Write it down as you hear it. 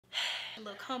a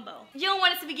little combo. You don't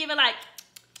want it to be given like,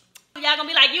 y'all gonna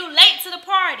be like, you late to the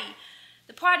party.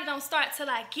 The party don't start till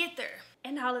I get there.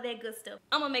 And all of that good stuff.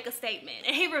 I'm gonna make a statement.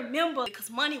 And he remember because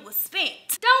money was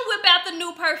spent. Don't whip out the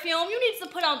new perfume. You need to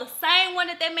put on the same one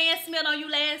that man smelled on you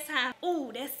last time.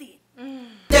 Ooh, that's it.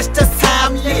 That's just how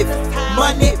I'm living.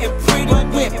 Money and pretty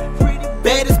women.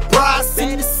 Baddest bras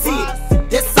in the city.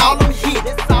 That's all I'm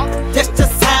hitting. That's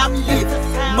just how I'm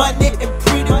living. Money and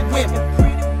pretty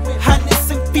women.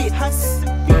 Hundreds and fifties.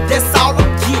 That's all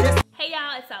I'm getting. Hey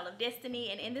y'all, it's All of Destiny,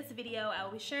 and in this video I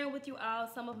will be sharing with you all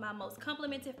some of my most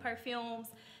complimented perfumes,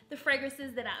 the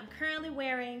fragrances that I'm currently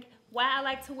wearing, why I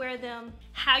like to wear them,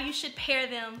 how you should pair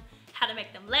them, how to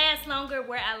make them last longer,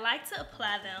 where I like to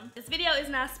apply them. This video is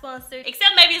not sponsored,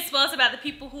 except maybe it's sponsored by the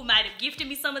people who might have gifted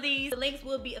me some of these. The links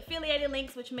will be affiliated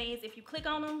links, which means if you click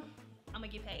on them, I'm gonna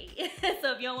get paid.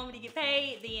 So if you don't want me to get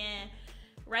paid, then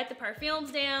write the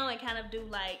perfumes down and kind of do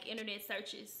like internet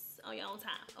searches on your own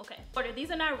time. Okay.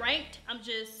 These are not ranked. I'm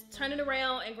just turning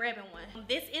around and grabbing one.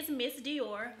 This is Miss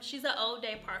Dior. She's an old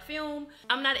day perfume.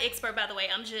 I'm not an expert, by the way.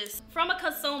 I'm just from a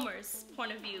consumer's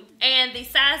point of view. And the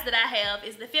size that I have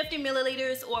is the 50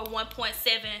 milliliters or 1.7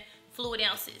 fluid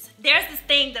ounces. There's this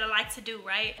thing that I like to do,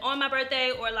 right? On my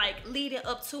birthday or like leading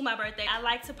up to my birthday, I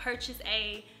like to purchase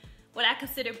what I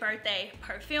consider birthday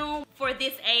perfume. For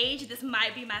this age, this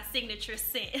might be my signature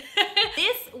scent.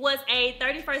 This was a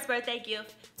 31st birthday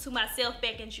gift to myself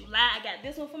back in July. I got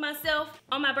this one for myself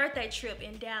on my birthday trip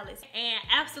in Dallas and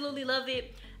absolutely love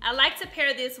it. I like to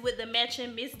pair this with the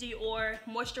matching Miss Dior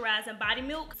Moisturizing Body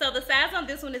Milk. So the size on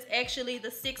this one is actually the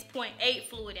 6.8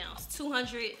 fluid ounce,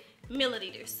 200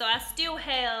 milliliters. So I still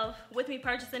have, with me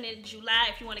purchasing it in July,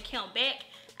 if you want to count back,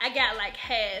 I got like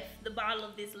half the bottle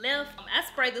of this left. I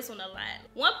sprayed this one a lot.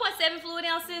 1.7 fluid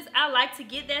ounces, I like to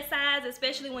get that size,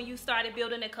 especially when you started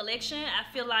building a collection.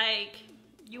 I feel like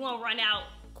you won't run out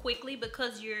quickly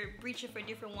because you're reaching for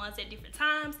different ones at different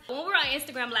times. When we were on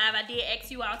Instagram Live, I did ask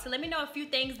you all to let me know a few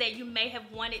things that you may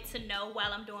have wanted to know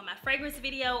while I'm doing my fragrance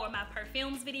video or my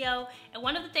perfumes video. And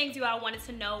one of the things you all wanted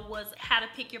to know was how to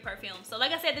pick your perfume. So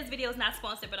like I said, this video is not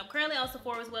sponsored, but I'm currently on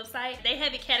Sephora's website. They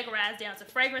have it categorized down to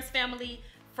fragrance family,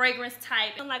 fragrance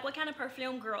type. I'm like, what kind of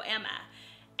perfume girl am I?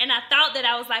 And I thought that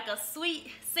I was like a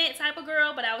sweet scent type of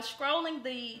girl, but I was scrolling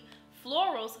the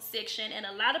florals section and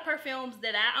a lot of perfumes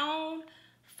that I own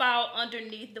fall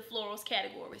underneath the florals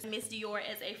categories. Miss Dior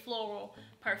as a floral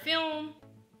perfume.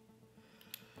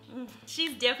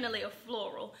 She's definitely a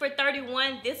floral. For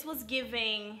 31, this was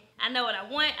giving, I know what I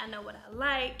want, I know what I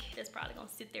like. It's probably gonna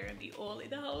sit there and be oily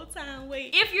the whole time.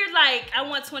 Wait. If you're like, I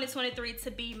want 2023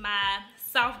 to be my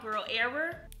soft girl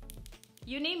era,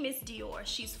 you need Miss Dior.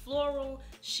 She's floral,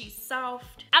 she's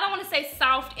soft. I don't wanna say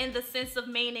soft in the sense of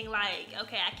meaning like,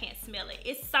 okay, I can't smell it.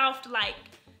 It's soft like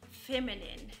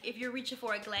feminine. If you're reaching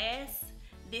for a glass,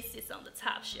 this is on the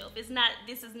top shelf. This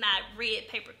is not red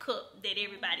paper cup that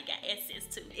everybody got access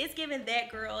to. It's giving that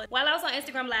girl. While I was on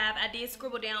Instagram Live, I did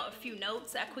scribble down a few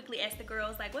notes. I quickly asked the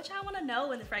girls like, what y'all wanna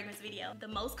know in the fragrance video? The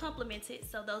most complimented,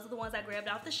 so those are the ones I grabbed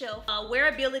off the shelf.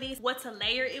 Wearability, what to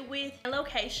layer it with,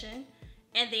 location,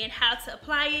 and then how to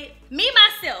apply it. Me,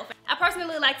 myself, I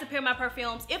personally like to pair my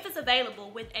perfumes, if it's available,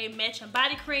 with a matching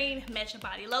body cream, matching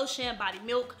body lotion, body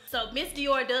milk. So Miss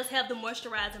Dior does have the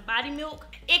moisturizing body milk.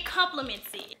 It complements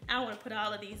it. I want to put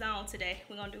all of these on today.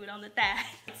 We're gonna do it on the thigh.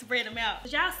 Spread them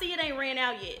out. Y'all see it ain't ran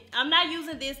out yet. I'm not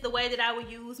using this the way that I would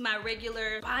use my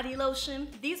regular body lotion.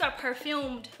 These are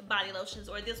perfumed body lotions,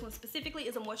 or this one specifically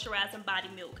is a moisturizing body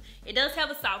milk. It does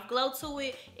have a soft glow to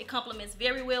it. It complements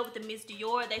very well with the Miss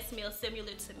Dior. They smell similar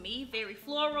to me, very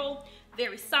floral,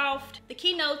 very soft. The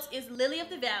keynotes is Lily of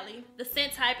the Valley. The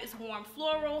scent type is warm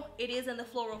floral. It is in the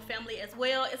floral family as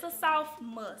well. It's a soft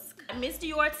musk. Miss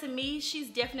Dior, to me, she's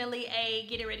definitely a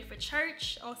getting ready for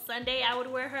church. On Sunday, I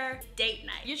would wear her. Date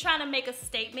night. You're trying to make a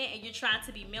statement and you're trying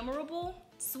to be memorable.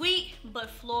 Sweet, but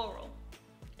floral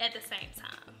at the same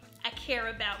time. I care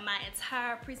about my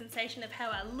entire presentation of how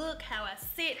I look, how I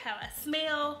sit, how I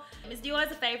smell. Miss Dior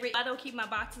is a favorite. I don't keep my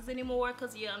boxes anymore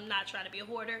because yeah, I'm not trying to be a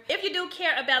hoarder. If you do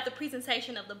care about the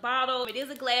presentation of the bottle, it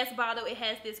is a glass bottle. It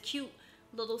has this cute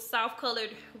little soft colored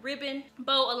ribbon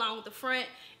bow along the front.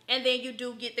 And then you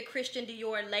do get the Christian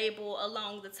Dior label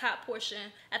along the top portion.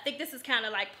 I think this is kind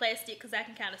of like plastic because I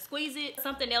can kind of squeeze it.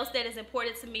 Something else that is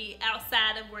important to me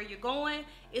outside of where you're going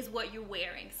is what you're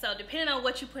wearing. So depending on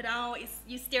what you put on,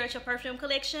 you stare at your perfume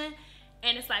collection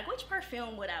and it's like, which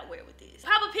perfume would I wear with this?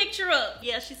 Pop a picture up.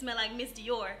 Yeah, she smell like Miss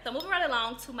Dior. So moving right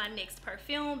along to my next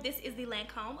perfume. This is the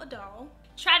Lancôme Adore.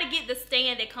 Try to get the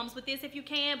stand that comes with this if you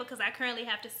can, because I currently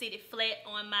have to sit it flat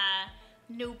on my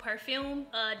new perfume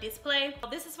display.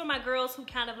 This is for my girls who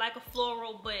kind of like a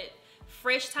floral but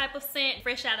fresh type of scent,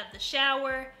 fresh out of the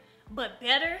shower, but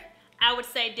better, I would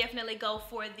say definitely go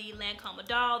for the Lancome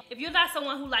Adore. If you're not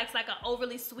someone who likes like an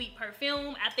overly sweet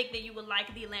perfume, I think that you would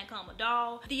like the Lancome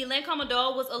Adore. The Lancome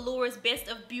Adore was Allure's Best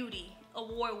of Beauty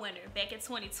award winner back in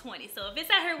 2020. So if it's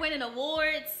out here winning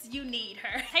awards, you need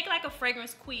her. Take like a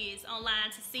fragrance quiz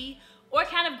online to see, or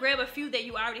kind of grab a few that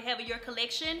you already have in your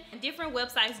collection. And different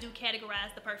websites do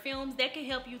categorize the perfumes. That can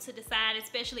help you to decide,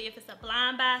 especially if it's a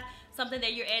blind buy, something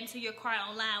that you're adding to your cart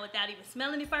online without even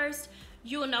smelling it first.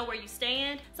 You'll know where you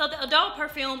stand. So the Adore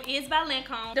perfume is by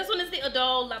Lancome. This one is the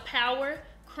Adore La Power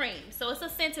Cream. So it's a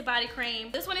scented body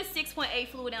cream. This one is 6.8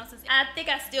 fluid ounces. I think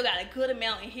I still got a good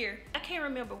amount in here. I can't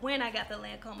remember when I got the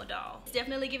Lancome Adore. It's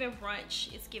definitely giving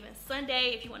brunch. It's giving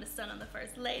Sunday if you want to stun on the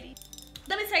first lady.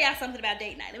 Let me tell y'all something about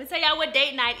date night. Let me tell y'all what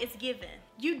date night is giving.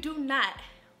 You do not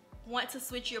want to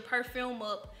switch your perfume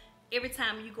up every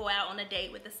time you go out on a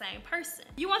date with the same person.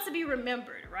 You want to be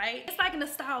remembered, right? It's like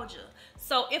nostalgia.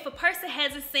 So if a person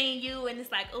hasn't seen you and it's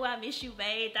like, oh, I miss you,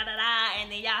 babe, da da da, and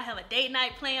then y'all have a date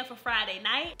night planned for Friday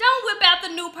night, don't whip out the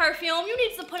new perfume. You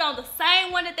need to put on the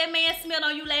same one that man smelled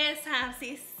on you last time,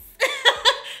 sis.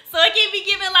 So it can be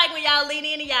giving like when y'all lean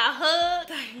in and y'all hug,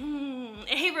 like,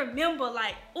 and he remember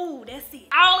like, ooh, that's it.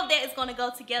 All of that is gonna go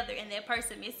together and that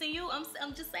person missing you.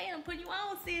 I'm just saying, I'm putting you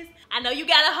on, sis. I know you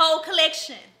got a whole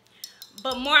collection,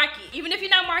 but mark it. Even if you're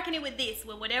not marking it with this,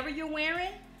 with whatever you're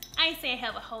wearing, I ain't saying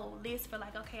have a whole list for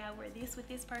like, okay, I wear this with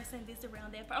this person, this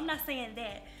around that. I'm not saying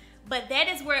that. But that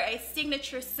is where a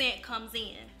signature scent comes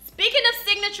in. Speaking of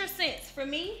signature scents, for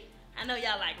me, I know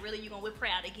y'all like, really, you gonna whip her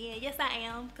out again? Yes, I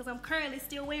am, because I'm currently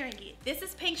still wearing it. This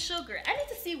is Pink Sugar. I need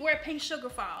to see where Pink Sugar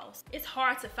falls. It's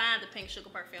hard to find the Pink Sugar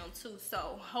perfume too,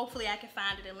 so hopefully I can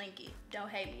find it and link it. Don't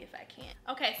hate me if I can't.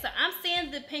 Okay, so I'm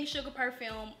seeing the Pink Sugar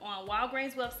perfume on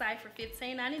Walgreens website for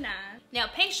 $15.99. Now,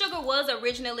 Pink Sugar was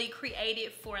originally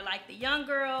created for like the young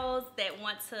girls that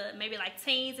want to, maybe like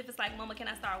teens, if it's like, mama, can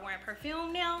I start wearing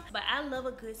perfume now? But I love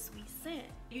a good sweet scent.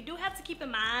 You do have to keep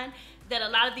in mind that a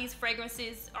lot of these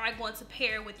fragrances are going to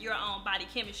pair with your own body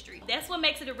chemistry. That's what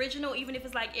makes it original, even if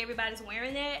it's like everybody's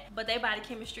wearing that, but their body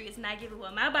chemistry is not giving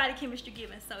what my body chemistry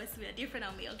giving, so it's real different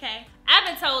on me, okay? I've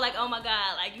been told like, oh my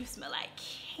God, like you smell like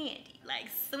candy, like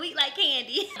sweet like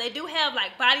candy. They do have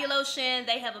like body lotion,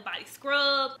 they have a body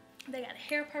scrub, they got a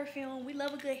hair perfume. We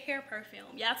love a good hair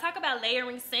perfume. Y'all talk about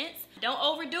layering scents, don't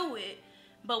overdo it.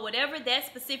 But whatever that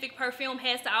specific perfume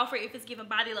has to offer, if it's giving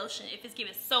body lotion, if it's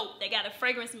giving soap, they got a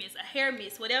fragrance mist, a hair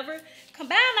mist, whatever,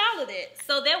 combine all of that.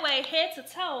 So that way, head to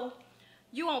toe,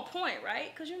 you on point,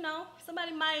 right? Because you know,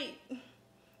 somebody might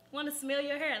want to smell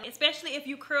your hair, especially if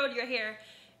you curled your hair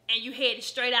and you headed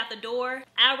straight out the door.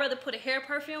 I'd rather put a hair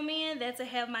perfume in than to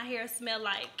have my hair smell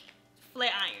like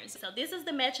flat irons. So this is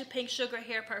the matching Pink Sugar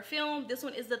hair perfume. This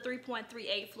one is the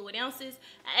 3.38 fluid ounces.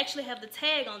 I actually have the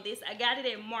tag on this. I got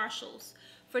it at Marshall's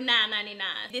for $9.99.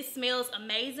 This smells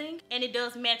amazing and it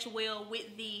does match well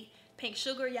with the Pink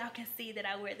Sugar. Y'all can see that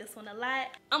I wear this one a lot.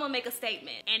 I'm gonna make a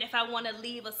statement, and if I want to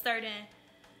leave a certain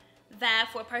vibe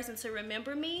for a person to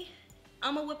remember me,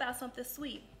 I'm gonna whip out something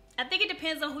sweet. I think it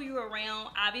depends on who you're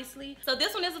around, obviously. So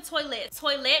this one is a toilette.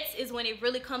 Toilettes is when it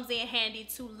really comes in handy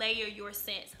to layer your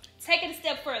scents. Take it a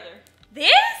step further.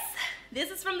 This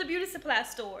is from the beauty supply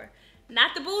store.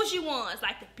 Not the bougie ones,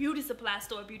 like the beauty supply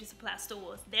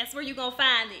stores. That's where you're gonna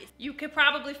find this. You could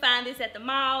probably find this at the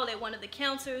mall, at one of the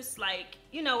counters, like,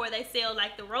 you know, where they sell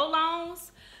like the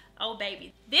roll-ons. Oh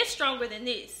baby, this stronger than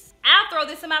this. I'll throw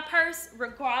this in my purse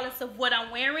regardless of what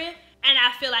I'm wearing, and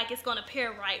I feel like it's gonna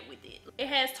pair right with it. It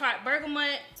has tart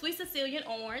bergamot, sweet Sicilian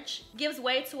orange, gives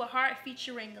way to a heart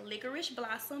featuring licorice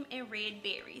blossom and red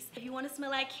berries. If you wanna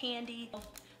smell like candy,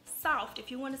 soft, if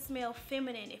you want to smell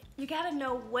feminine, you gotta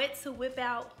know what to whip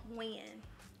out when.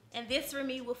 And this for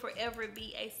me will forever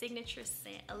be a signature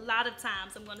scent. A lot of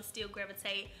times I'm gonna still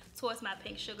gravitate towards my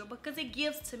Pink Sugar because it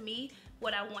gives to me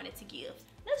what I want it to give.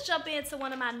 Let's jump into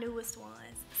one of my newest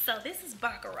ones. So this is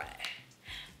Baccarat.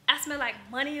 I smell like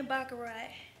money in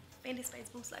Baccarat. Fendi Space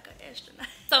boots like an astronaut.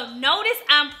 So notice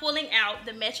I'm pulling out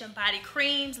the matching body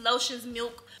creams, lotions,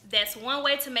 milk. That's one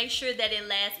way to make sure that it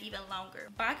lasts even longer.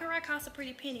 Baccarat costs a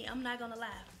pretty penny, I'm not gonna lie.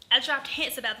 I dropped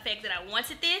hints about the fact that I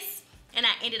wanted this, and I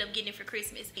ended up getting it for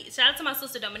Christmas. Shout out to my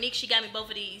sister Dominique, she got me both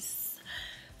of these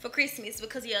for Christmas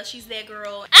because yeah, she's that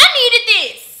girl. I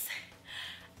needed this.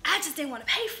 I just didn't want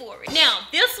to pay for it. Now,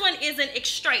 this one isn't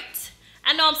extrait.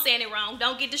 I know I'm saying it wrong,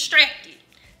 don't get distracted.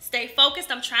 Stay focused,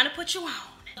 I'm trying to put you on.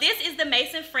 This is the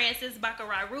ᶑᶒ Francis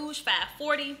Baccarat Rouge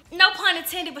 540. No pun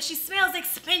intended, but she smells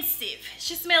expensive.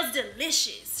 She smells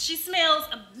delicious. She smells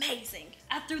amazing.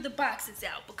 I threw the boxes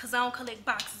out because I don't collect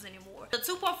boxes anymore. The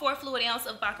 2.4 fluid ounce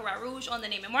of Baccarat Rouge on the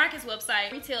Neiman Marcus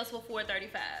website retails for $4.35.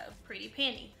 Pretty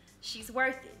penny. She's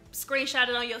worth it. Screenshot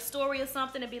it on your story or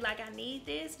something and be like, I need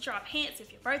this. Drop hints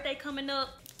if your birthday coming up.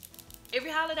 Every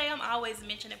holiday, I'm always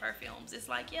mentioning perfumes. It's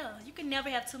like, yeah, you can never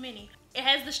have too many. It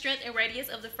has the strength and radiance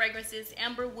of the fragrances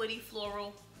amber, woody,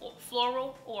 floral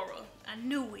aura. I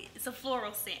knew it. It's a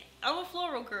floral scent. I'm a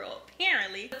floral girl,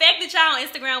 apparently. The fact that y'all on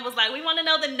Instagram was like, we want to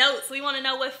know the notes. We want to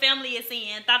know what family it's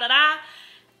in.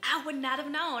 I would not have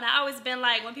known. I always been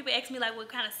like, when people ask me like what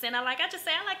kind of scent I like, I just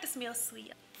say I like to smell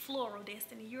sweet. Floral,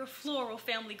 Destiny. You're a floral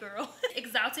family girl.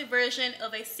 Exalted version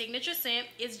of a signature scent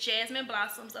is jasmine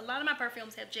blossoms. A lot of my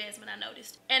perfumes have jasmine, I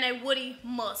noticed. And a woody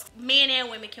musk. Men and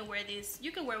women can wear this.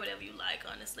 You can wear whatever you like,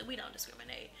 honestly. We don't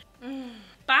discriminate.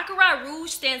 Baccarat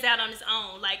Rouge stands out on its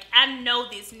own. Like, I know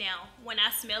this now when I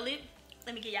smell it.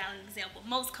 Let me give y'all an example.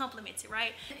 Most complimented,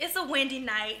 right? It's a windy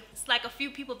night. It's like a few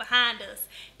people behind us.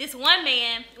 This one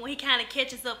man, when he kind of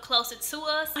catches up closer to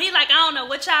us, he like, I don't know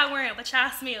what y'all wearing, but y'all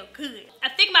smell good. I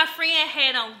think my friend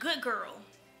had on Good Girl.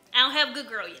 I don't have Good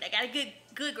Girl yet. I got a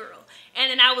good Girl. And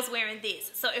then I was wearing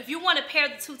this. So if you want to pair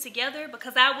the two together,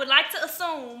 because I would like to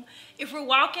assume if we're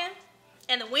walking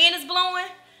and the wind is blowing,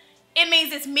 it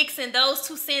means it's mixing those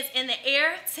two scents in the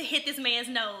air to hit this man's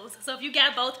nose. So if you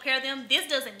got both, pair them. This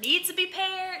doesn't need to be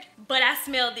paired, but I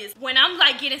smell this. When I'm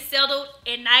like getting settled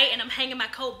at night and I'm hanging my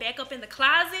coat back up in the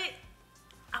closet,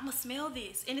 I'ma smell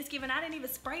this. And it's given, I didn't even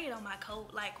spray it on my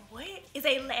coat. Like, what? It's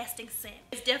a lasting scent.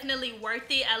 It's definitely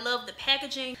worth it. I love the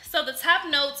packaging. So the top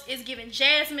notes is giving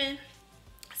jasmine.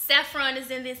 Saffron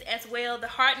is in this as well. The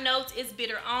heart notes is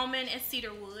bitter almond and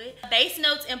cedar wood. Base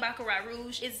notes in Baccarat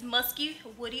Rouge is musky,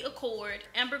 woody accord,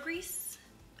 ambergris.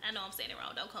 I know I'm saying it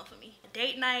wrong, don't come for me.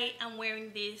 Date night, I'm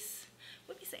wearing this.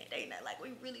 We be saying date night like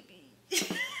we really be.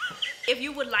 If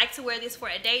you would like to wear this for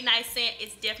a date night scent,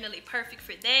 it's definitely perfect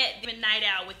for that. Even night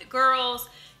out with the girls.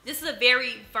 This is a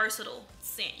very versatile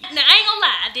scent. Now, I ain't gonna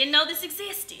lie, I didn't know this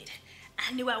existed.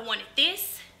 I knew I wanted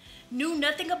this, knew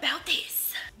nothing about this.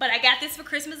 But I got this for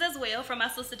Christmas as well from my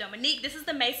sister Dominique. This is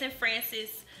the ᶑᶒ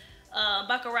Francis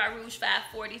Baccarat Rouge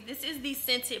 540. This is the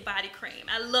scented body cream.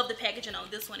 I love the packaging on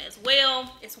this one as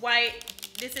well. It's white.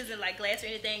 This isn't like glass or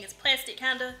anything. It's plastic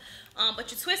kind of.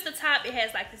 But you twist the top. It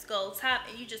has like this gold top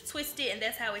and you just twist it and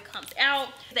that's how it comes out.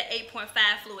 The 8.5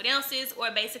 fluid ounces or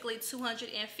basically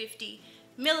 250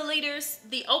 milliliters.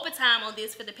 The open time on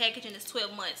this for the packaging is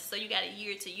 12 months. So you got a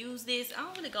year to use this. I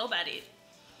don't really go by it.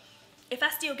 If I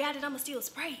still got it, I'ma still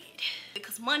spray it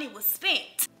because money was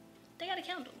spent. They got a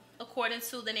candle. According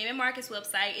to the Neiman Marcus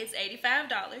website, it's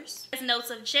 $85. It has notes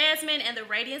of jasmine and the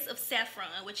radiance of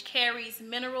saffron, which carries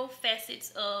mineral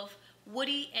facets of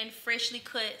woody and freshly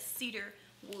cut cedar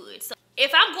wood. So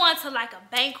if I'm going to like a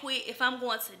banquet, if I'm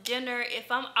going to dinner,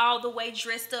 if I'm all the way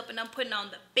dressed up and I'm putting on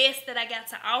the best that I got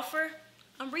to offer,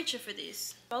 I'm reaching for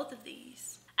this. Both of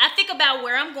these. I think about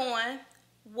where I'm going,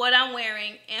 what I'm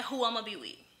wearing, and who I'm gonna be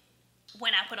with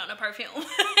when I put on a perfume.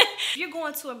 If you're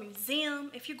going to a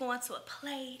museum, if you're going to a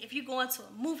play, if you're going to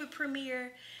a movie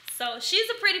premiere. So she's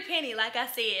a pretty penny, like I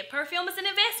said. Perfume is an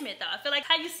investment though. I feel like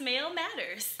how you smell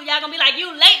matters. Y'all gonna be like, you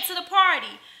late to the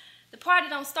party. The party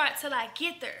don't start till I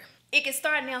get there. It can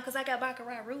start now because I got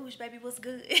Baccarat Rouge, baby, what's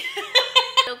good?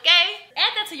 Okay?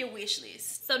 Add that to your wish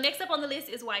list. So next up on the list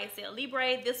is YSL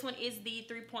Libre. This one is the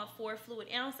 3.4 fluid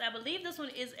ounce. I believe this one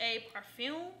is a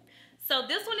perfume. So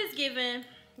this one is given,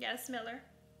 you gotta smell her.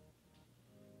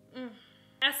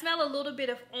 I smell a little bit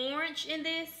of orange in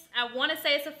this. I want to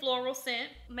say it's a floral scent.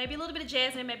 Maybe a little bit of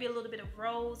jasmine, maybe a little bit of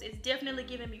rose. It's definitely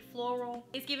giving me floral.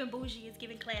 It's giving bougie, it's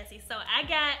giving classy. So I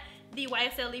got the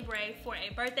YSL Libre for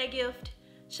a birthday gift.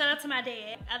 Shout out to my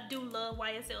dad. I do love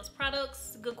YSL's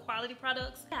products, good quality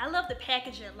products. I love the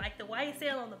packaging, like the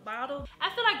YSL on the bottle.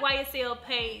 I feel like YSL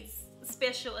pays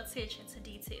special attention to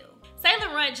detail. Saint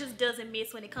Laurent just doesn't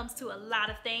miss when it comes to a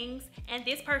lot of things, and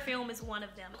this perfume is one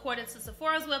of them. According to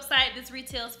Sephora's website, this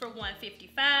retails for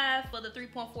 $155 for the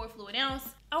 3.4 fluid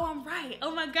ounce. Oh, I'm right.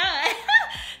 Oh my God.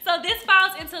 So this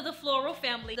falls into the floral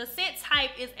family. The scent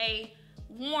type is a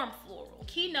warm floral.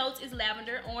 Key notes is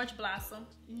lavender, orange blossom,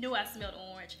 knew I smelled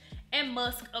orange, and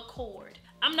musk accord.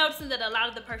 I'm noticing that a lot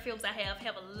of the perfumes I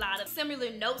have a lot of similar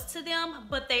notes to them,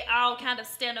 but they all kind of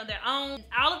stand on their own.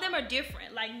 All of them are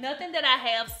different. Like nothing that I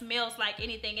have smells like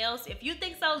anything else. If you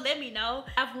think so, let me know.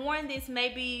 I've worn this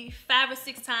maybe 5 or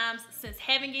 6 times since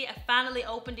having it. I finally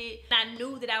opened it. I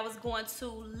knew that I was going to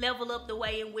level up the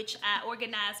way in which I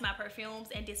organized my perfumes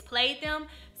and displayed them.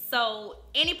 So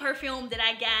any perfume that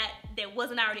I got that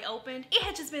wasn't already opened, it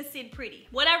had just been sitting pretty.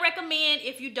 What I recommend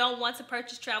if you don't want to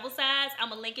purchase travel size, I'm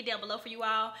gonna link it down below for you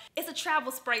all. It's a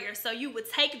travel sprayer. So you would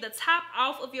take the top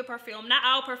off of your perfume. Not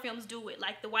all perfumes do it.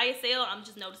 Like the YSL, I'm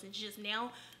just noticing just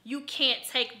now, you can't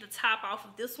take the top off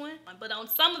of this one. But on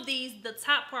some of these, the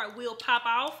top part will pop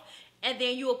off, and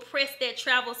then you'll press that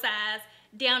travel size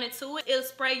down into it. It'll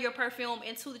spray your perfume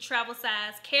into the travel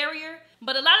size carrier.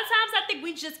 But a lot of times I think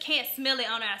we just can't smell it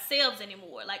on ourselves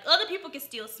anymore. Like other people can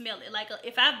still smell it. Like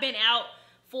if I've been out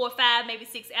 4 or 5, maybe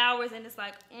 6 hours and it's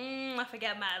like, I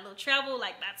forgot my little travel,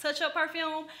 like my touch-up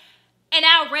perfume, and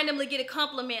I'll randomly get a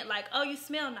compliment like, oh, you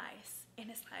smell nice. And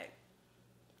it's like,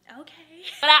 okay.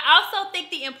 But I also think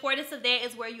the importance of that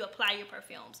is where you apply your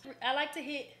perfumes. I like to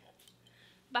hit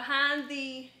behind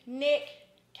the neck,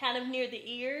 kind of near the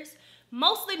ears.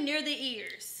 Mostly near the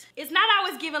ears. It's not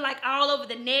always given like all over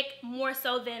the neck, more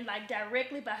so than like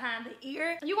directly behind the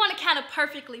ear. You want to kind of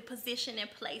perfectly position and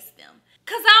place them.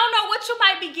 Cause I don't know what you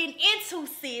might be getting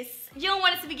into, sis. You don't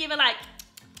want it to be given like,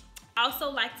 also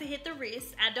like to hit the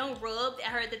wrist. I don't rub. I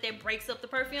heard that breaks up the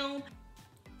perfume.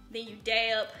 Then you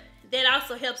dab. That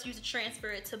also helps you to transfer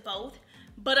it to both.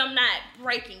 But I'm not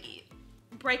breaking it.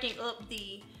 Breaking up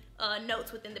the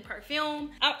notes within the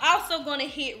perfume. I'm also gonna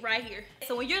hit right here.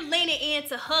 So when you're leaning in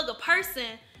to hug a person,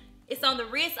 it's on the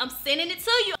wrist. I'm sending it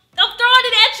to you. I'm throwing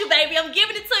it at you, baby. I'm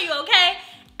giving it to you, okay?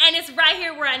 And it's right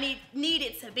here where I need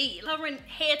it to be. Covering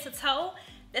head to toe.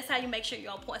 That's how you make sure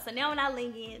you're on point. So now when I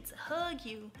lean in to hug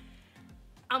you,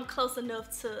 I'm close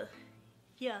enough to,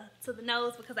 to the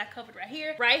nose because I covered right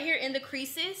here. Right here in the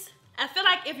creases. I feel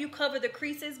like if you cover the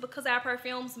creases, because our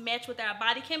perfumes match with our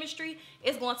body chemistry,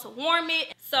 it's going to warm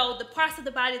it. So the parts of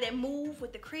the body that move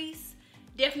with the crease,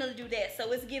 definitely do that.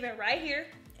 So it's given right here,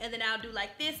 and then I'll do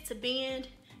like this to bend,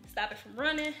 stop it from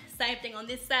running. Same thing on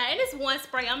this side. And it's one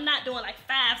spray. I'm not doing like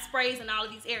 5 sprays in all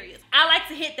of these areas. I like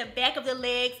to hit the back of the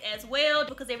legs as well,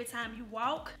 because every time you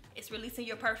walk, it's releasing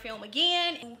your perfume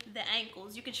again. The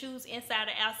ankles, you can choose inside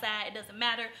or outside, it doesn't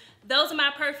matter. Those are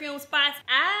my perfume spots.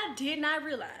 I did not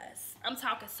realize, I'm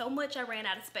talking so much I ran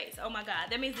out of space. Oh my God,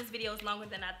 that means this video is longer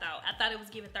than I thought. I thought it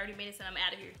was given 30 minutes and I'm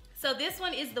out of here. So this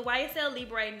one is the YSL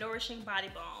Libre Nourishing Body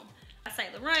Balm by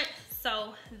St. Laurent.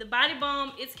 So the body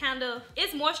balm, it's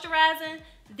moisturizing.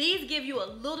 These give you a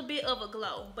little bit of a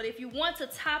glow, but if you want to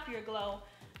top your glow,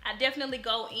 I definitely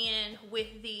go in with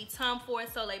the Tom Ford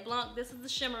Soleil Blanc. This is the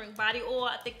shimmering body oil.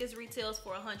 I think this retails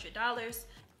for $100.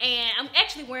 And I'm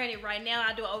actually wearing it right now.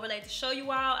 I do an overlay to show you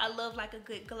all. I love like a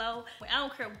good glow. I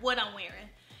don't care what I'm wearing.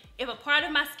 If a part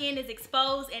of my skin is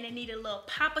exposed and it need a little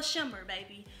pop of shimmer,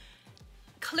 baby,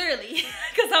 clearly,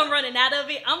 because I'm running out of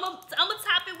it, I'm gonna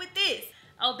top it with this.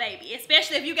 Oh baby,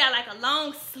 especially if you got like a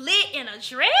long slit in a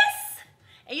dress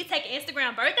and you take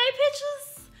Instagram birthday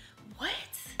pictures. What?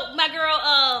 My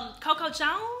girl, Coco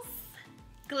Jones,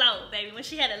 glow, baby. When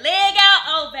she had a leg out,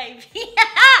 oh baby.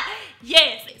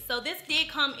 Yes, so this did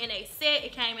come in a set.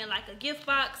 It came in like a gift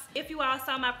box. If you all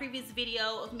saw my previous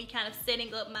video of me kind of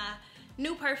setting up my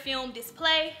new perfume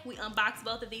display, we unboxed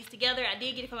both of these together. I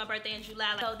did get it for my birthday in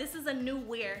July. So this is a new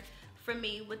wear for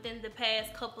me within the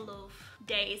past couple of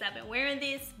days. I've been wearing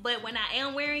this, but when I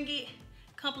am wearing it,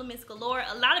 compliments galore.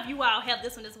 A lot of you all have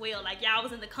this one as well. Like y'all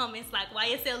was in the comments like,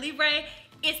 YSL Libre,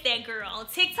 it's that girl. On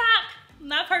TikTok,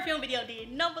 my perfume video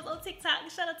did numbers on TikTok.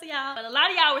 Shout out to y'all. But a lot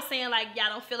of y'all were saying like y'all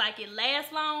don't feel like it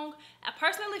lasts long. I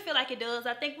personally feel like it does.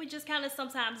 I think we just kind of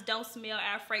sometimes don't smell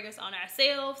our fragrance on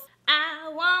ourselves.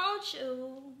 I want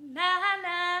you, nah,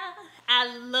 nah.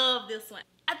 I love this one.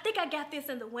 I think I got this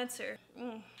in the winter.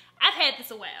 I've had this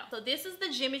a while. So this is the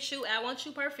ᶫᵒᵒ I Want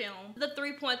You perfume. The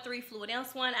 3.3 fluid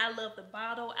ounce one. I love the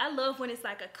bottle. I love when it's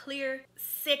like a clear,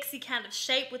 sexy kind of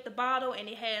shape with the bottle and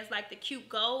it has like the cute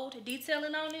gold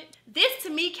detailing on it. This to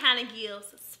me kind of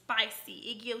gives spicy.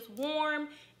 It gives warm.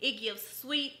 It gives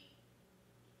sweet.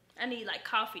 I need like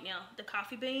coffee now, the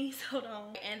coffee beans, hold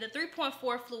on. And the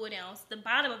 3.4 fluid ounce, the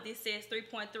bottom of this says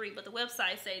 3.3, but the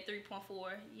website say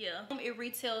 3.4, yeah. It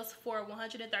retails for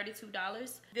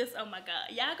 $132. This, oh my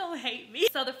God, y'all gonna hate me.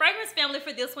 So the fragrance family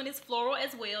for this one is floral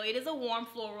as well. It is a warm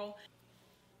floral.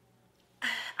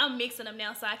 I'm mixing them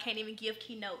now so I can't even give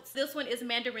keynotes. This one is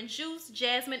mandarin juice,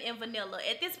 jasmine, and vanilla.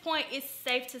 At this point, it's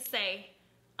safe to say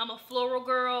I'm a floral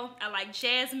girl. I like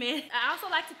jasmine. I also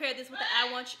like to pair this with the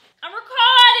I Want You. I'm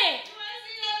recording! You wanna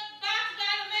see that box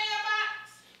got a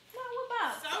mailbox? No, what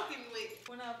box? Soaking wet.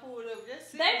 When I pulled up,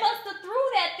 just They must have threw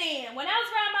that then. When I was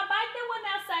riding my bike, they wasn't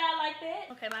outside like that.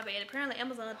 Okay, my bad. Apparently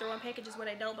Amazon throwing packages where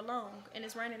they don't belong. And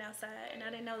it's raining outside. And I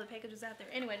didn't know the package was out there.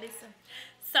 Anyway, listen.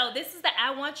 So this is the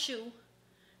I Want You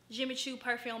ᶫᵒᵒ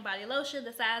perfume body lotion.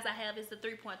 The size I have is the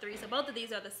 3.3. So both of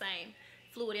these are the same.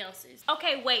 fluid ounces.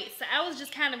 Okay, wait, so I was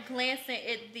just kind of glancing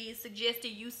at the suggested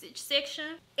usage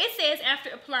section. It says after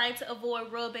applying to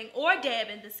avoid rubbing or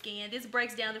dabbing the skin, this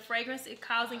breaks down the fragrance,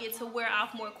 causing it to wear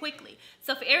off more quickly.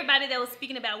 So for everybody that was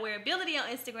speaking about wearability on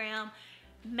Instagram,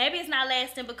 maybe it's not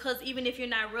lasting because even if you're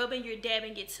not rubbing, you're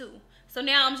dabbing it too. So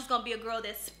now I'm just gonna be a girl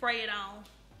that spray it on.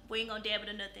 We ain't gonna dab it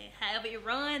or nothing. However it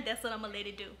run, that's what I'm gonna let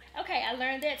it do. Okay, I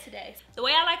learned that today. The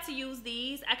way I like to use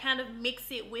these, I kind of mix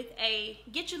it with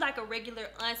get you like a regular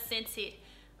unscented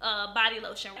body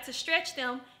lotion. To stretch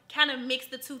them, kind of mix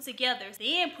the two together,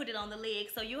 then put it on the leg.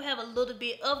 So you'll have a little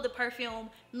bit of the perfume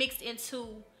mixed into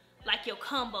like your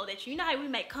combo that you know how we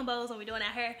make combos when we're doing our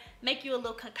hair. Make you a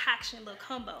little concoction, little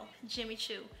combo. Jimmy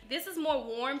Choo. This is more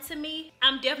warm to me.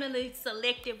 I'm definitely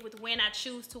selective with when I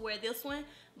choose to wear this one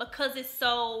because it's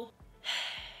so,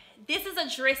 this is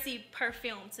a dressy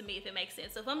perfume to me, if it makes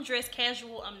sense. So if I'm dressed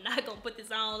casual, I'm not gonna put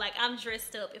this on. Like, I'm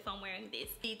dressed up if I'm wearing this.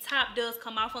 The top does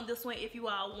come off on this one if you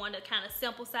all want to kind of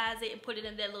sample size it and put it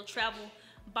in that little travel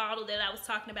bottle that I was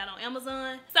talking about on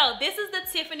Amazon. So this is the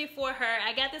Tiffany For Her.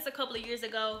 I got this a couple of years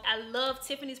ago. I love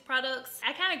Tiffany's products.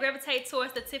 I kind of gravitate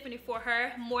towards the Tiffany For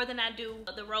Her more than I do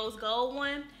the rose gold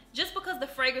one, just because the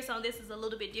fragrance on this is a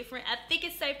little bit different. I think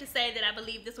it's safe to say that I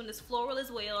believe this one is floral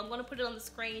as well. I'm gonna put it on the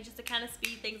screen just to kind of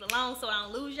speed things along so I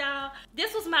don't lose y'all.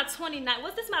 This was my 29th,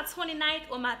 was this my 29th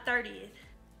or my 30th?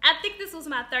 I think this was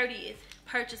my 30th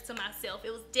purchase to myself.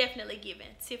 It was definitely given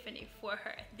Tiffany For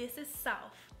Her. This is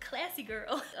soft. Classy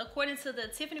girl. According to the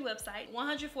Tiffany website,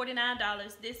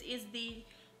 $149. This is the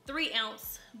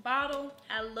 3-ounce bottle.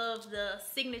 I love the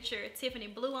signature Tiffany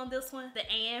blue on this one. The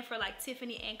and for like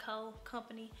Tiffany & Co.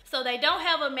 company. So they don't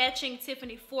have a matching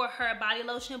Tiffany For Her body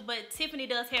lotion, but Tiffany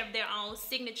does have their own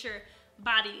signature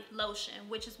body lotion,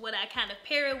 which is what I kind of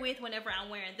pair it with whenever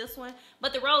I'm wearing this one.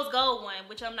 But the rose gold one,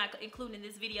 which I'm not including in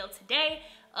this video today,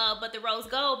 but the rose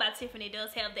gold by Tiffany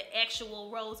does have the actual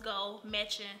rose gold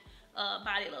matching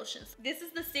body lotions. This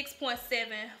is the 6.7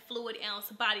 fluid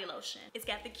ounce body lotion. It's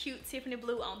got the cute Tiffany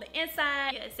blue on the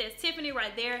inside. Yeah, it says Tiffany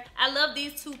right there. I love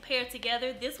these two paired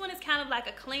together. This one is kind of like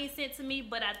a clean scent to me,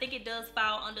 but I think it does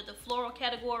fall under the floral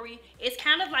category. It's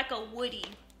kind of like a woody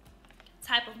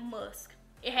type of musk.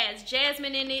 It has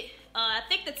jasmine in it. I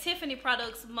think the Tiffany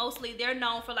products, mostly, they're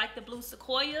known for like the blue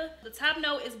sequoia. The top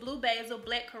note is blue basil,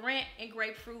 black currant, and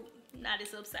grapefruit. Now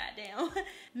it's upside down.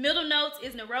 Middle notes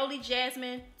is neroli,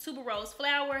 jasmine, tuberose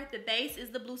flower. The base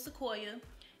is the blue sequoia,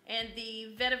 and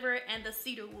the vetiver and the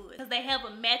cedar wood. Because they have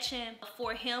a matching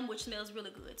For Him, which smells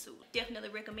really good too. Definitely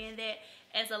recommend that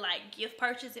as a like gift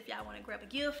purchase if y'all want to grab a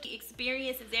gift. The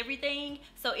experience is everything.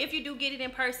 So if you do get it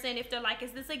in person, if they're like,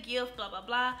 is this a gift, blah, blah,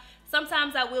 blah.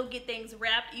 Sometimes I will get things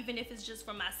wrapped, even if it's just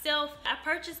for myself. I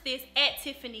purchased this at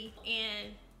Tiffany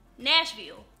in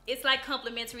Nashville. It's like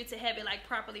complimentary to have it like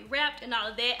properly wrapped and all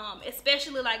of that,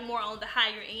 especially like more on the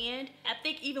higher end. I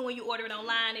think even when you order it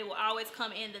online, it will always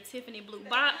come in the Tiffany blue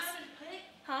box.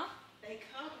 Huh? They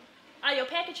come. Oh, your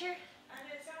packager?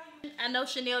 I know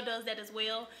Chanel does that as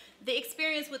well. The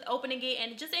experience with opening it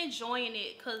and just enjoying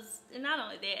it, because not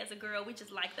only that, as a girl, we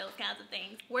just like those kinds of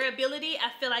things. Wearability,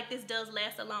 I feel like this does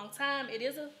last a long time. It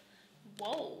is a,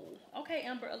 whoa, okay,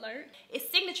 Amber Alert.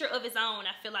 It's signature of its own.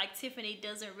 I feel like Tiffany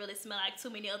doesn't really smell like too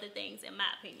many other things in my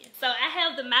opinion. So I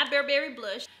have the My Burberry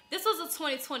blush. This was a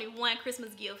 2021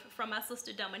 Christmas gift from my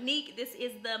sister Dominique. This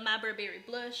is the My Burberry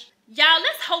blush. Y'all,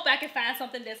 let's hope I can find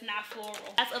something that's not floral.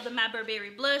 That's of the My Burberry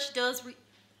blush does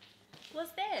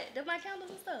what's that? That's my candles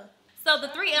and stuff. So the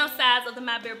 3-ounce size of the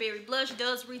My Burberry blush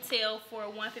does retail for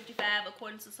 $155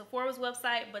 according to Sephora's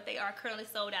website, but they are currently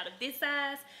sold out of this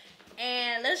size.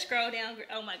 And let's scroll down.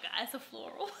 Oh my God, it's a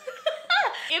floral.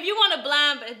 If you want a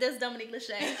blind, that's Dominique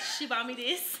Lachey. She bought me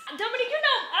this. Dominique, you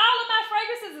know all of my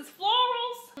fragrances is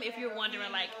florals. If you're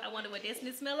wondering, like, I wonder what this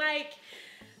smell like.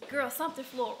 Girl, something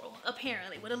floral,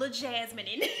 apparently, with a little jasmine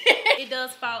in it. It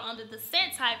does fall under the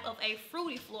scent type of a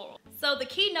fruity floral. So the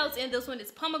key notes in this one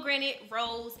is pomegranate,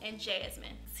 rose, and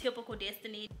jasmine. Typical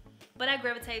Destiny. But I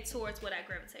gravitate towards what I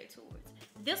gravitate towards.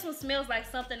 This one smells like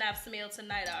something I've smelled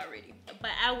tonight already.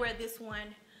 But I wear this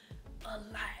one a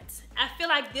lot. I feel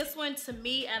like this one, to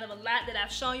me, out of a lot that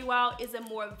I've shown you all, is a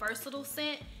more versatile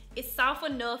scent. It's soft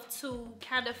enough to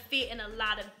kind of fit in a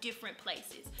lot of different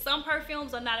places. Some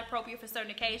perfumes are not appropriate for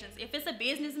certain occasions. If it's a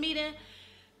business meeting,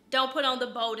 don't put on the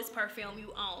boldest perfume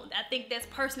you own. I think that's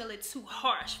personally too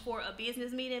harsh for a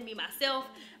business meeting. Me, myself,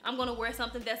 I'm gonna wear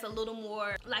something that's a little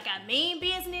more like I mean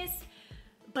business,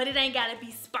 but it ain't gotta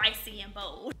be spicy and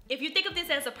bold. If you think of this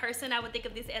as a person, I would think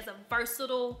of this as a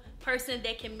versatile person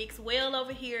that can mix well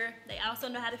over here. They also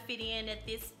know how to fit in at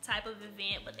this type of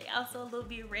event, but they also a little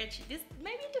bit wretched. This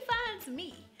maybe defines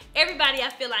me. Everybody I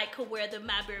feel like could wear the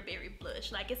My Burberry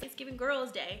blush. Like it's giving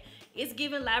Girls Day. It's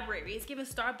giving library. It's giving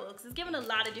Starbucks. It's giving a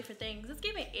lot of different things. It's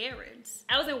giving errands.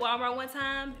 I was in Walmart one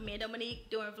time, me and Dominique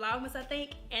doing Vlogmas, I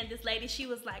think, and this lady, she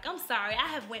was like, I'm sorry, I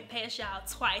have went past y'all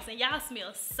twice and y'all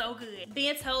smell so good.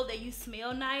 Being told that you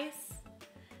smell nice,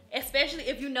 especially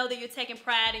if you know that you're taking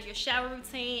pride in your shower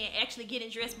routine and actually getting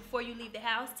dressed before you leave the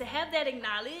house, to have that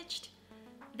acknowledged,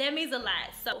 that means a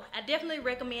lot. So I definitely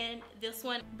recommend this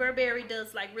one. Burberry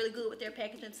does like really good with their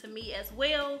packaging to me as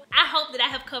well. I hope that I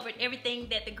have covered everything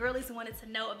that the girlies wanted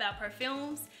to know about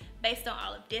perfumes based on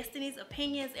all of Destiny's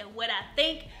opinions and what I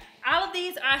think. All of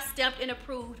these are stamped and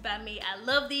approved by me. I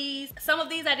love these. Some of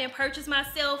these I didn't purchase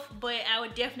myself, but I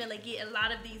would definitely get a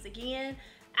lot of these again.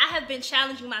 I have been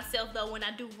challenging myself though when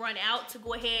I do run out to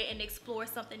go ahead and explore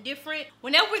something different.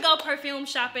 Whenever we go perfume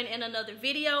shopping in another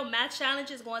video, my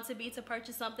challenge is going to be to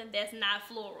purchase something that's not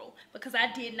floral, because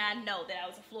I did not know that I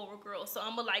was a floral girl. So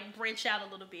I'm gonna like branch out a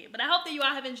little bit. But I hope that you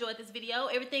all have enjoyed this video.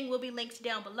 Everything will be linked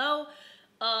down below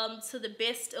to the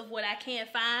best of what I can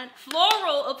find.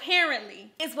 Floral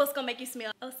apparently is what's gonna make you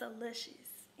smell oh so luscious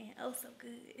and oh so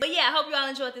good. But yeah, I hope you all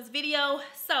enjoyed this video.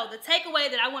 So the takeaway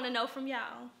that I want to know from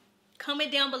y'all,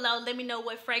 comment down below. Let me know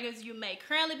what fragrance you may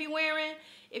currently be wearing.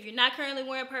 If you're not currently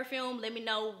wearing perfume, let me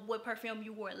know what perfume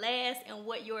you wore last and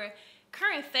what your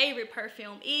current favorite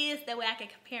perfume is. That way I can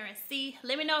compare and see.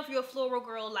 Let me know if you're a floral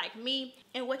girl like me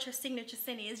and what your signature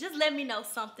scent is. Just let me know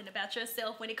something about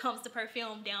yourself when it comes to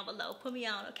perfume down below. Put me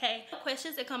on, okay?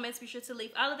 Questions and comments, be sure to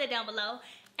leave all of that down below.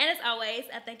 And as always,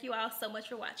 I thank you all so much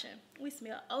for watching. We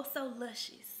smell oh so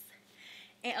luscious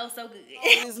and oh so good.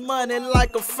 This money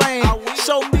like a fan.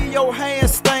 Show me your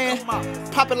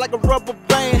handstand. Pop it like a rubber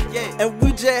band. And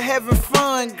we just having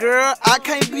fun, girl. I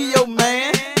can't be your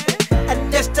man.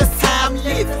 And that's just how I'm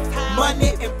living.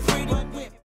 Money and